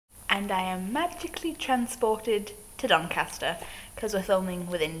and I am magically transported to Doncaster because we're filming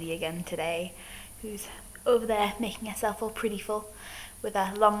with Indy again today, who's over there making herself all prettyful with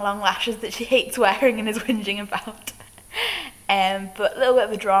her long lashes that she hates wearing and is whinging about. But a little bit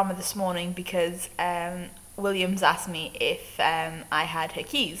of a drama this morning because Williams asked me if I had her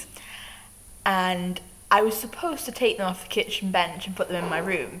keys, and I was supposed to take them off the kitchen bench and put them in my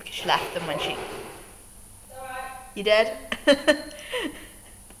room because she left them when she... You dead?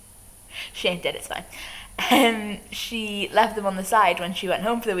 She ain't dead, it's fine. She left them on the side when she went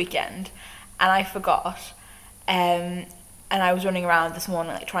home for the weekend, and I forgot. And I was running around this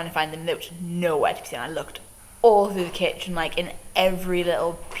morning like trying to find them. There was nowhere to be seen. I looked all through the kitchen, like in every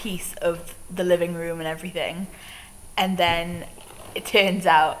little piece of the living room and everything. And then it turns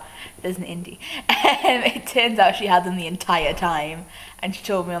out there's an Indy. It turns out she had them the entire time, and she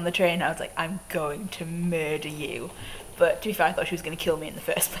told me on the train. I was like, I'm going to murder you. But to be fair, I thought she was going to kill me in the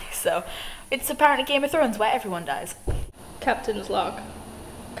first place. So it's apparently Game of Thrones where everyone dies. Captain's log.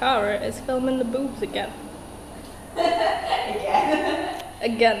 Cara is filming the boobs again.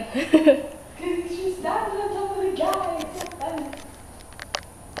 Again. She's standing on top of the guy. It's so funny.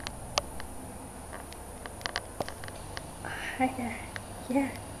 Hi there. Yeah,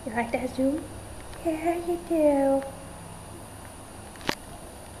 you like that zoom? Yeah, you do.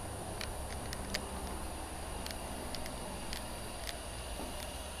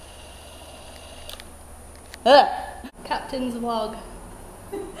 Captain's vlog.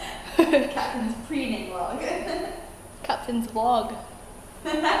 Captain's preening vlog. Captain's vlog.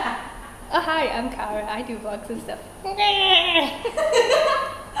 Oh hi, I'm Cara. I do vlogs and stuff.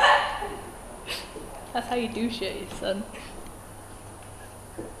 That's how you do shit, son.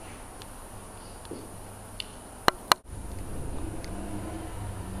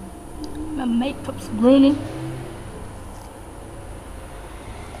 My makeup's raining.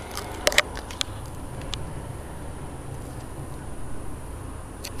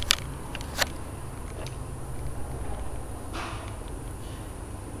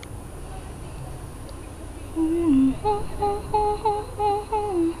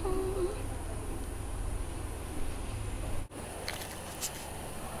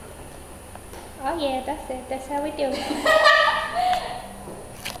 Oh yeah, that's it. That's how we do it.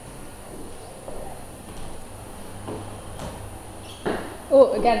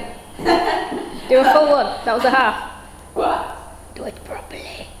 Oh, again. Do a full one. That was a half. What? Do it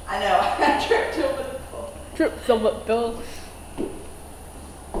properly. I know, I tripped over the pole. Tripped over the pole.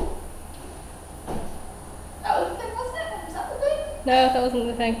 That was the thing, wasn't it? Was that the thing? No, that wasn't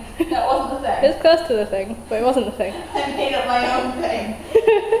the thing. That wasn't the thing. It was close to the thing, but it wasn't the thing. I made up my own thing.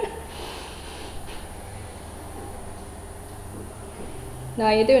 No,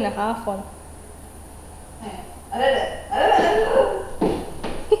 you're doing a half one. I did it. I did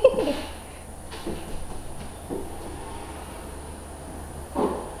it.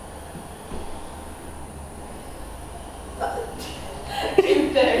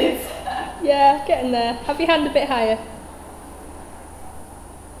 Two-thirds. Yeah, getting there. Have your hand a bit higher.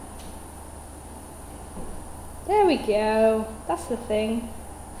 There we go. That's the thing.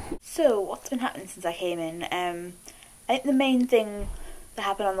 So, what's been happening since I came in? I think the main thing that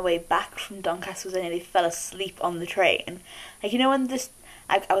happened on the way back from Doncaster was I nearly fell asleep on the train. Like, you know, when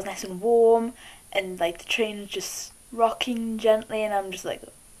I was nice and warm, and like the train was just rocking gently, and I'm just like,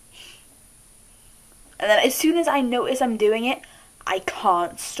 and then as soon as I notice I'm doing it, I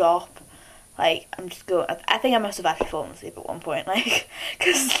can't stop. Like, I'm just going, I think I must have actually fallen asleep at one point, like,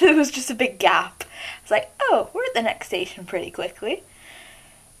 because there was just a big gap. It's like, oh, we're at the next station pretty quickly.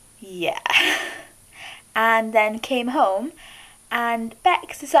 Yeah. And then came home, and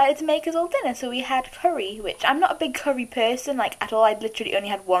Bex decided to make us all dinner, so we had curry, which I'm not a big curry person, like, at all. I'd literally only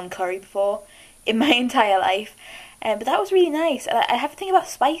had one curry before in my entire life, but that was really nice. And I have to think about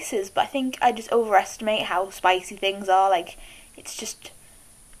spices, but I think I just overestimate how spicy things are. Like, it's just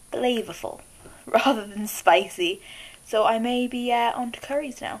flavourful rather than spicy, so I may be onto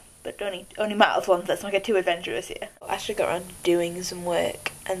curries now, but only mild ones. Let's not get too adventurous here. I actually got around to doing some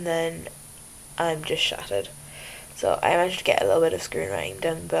work, and then I'm just shattered. So I managed to get a little bit of screenwriting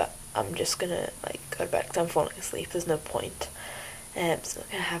done, but I'm just gonna like go to bed because I'm falling asleep. There's no point. So I'm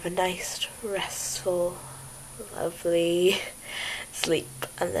gonna have a nice, restful, lovely sleep,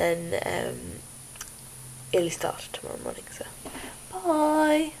 and then early start tomorrow morning. So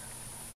bye.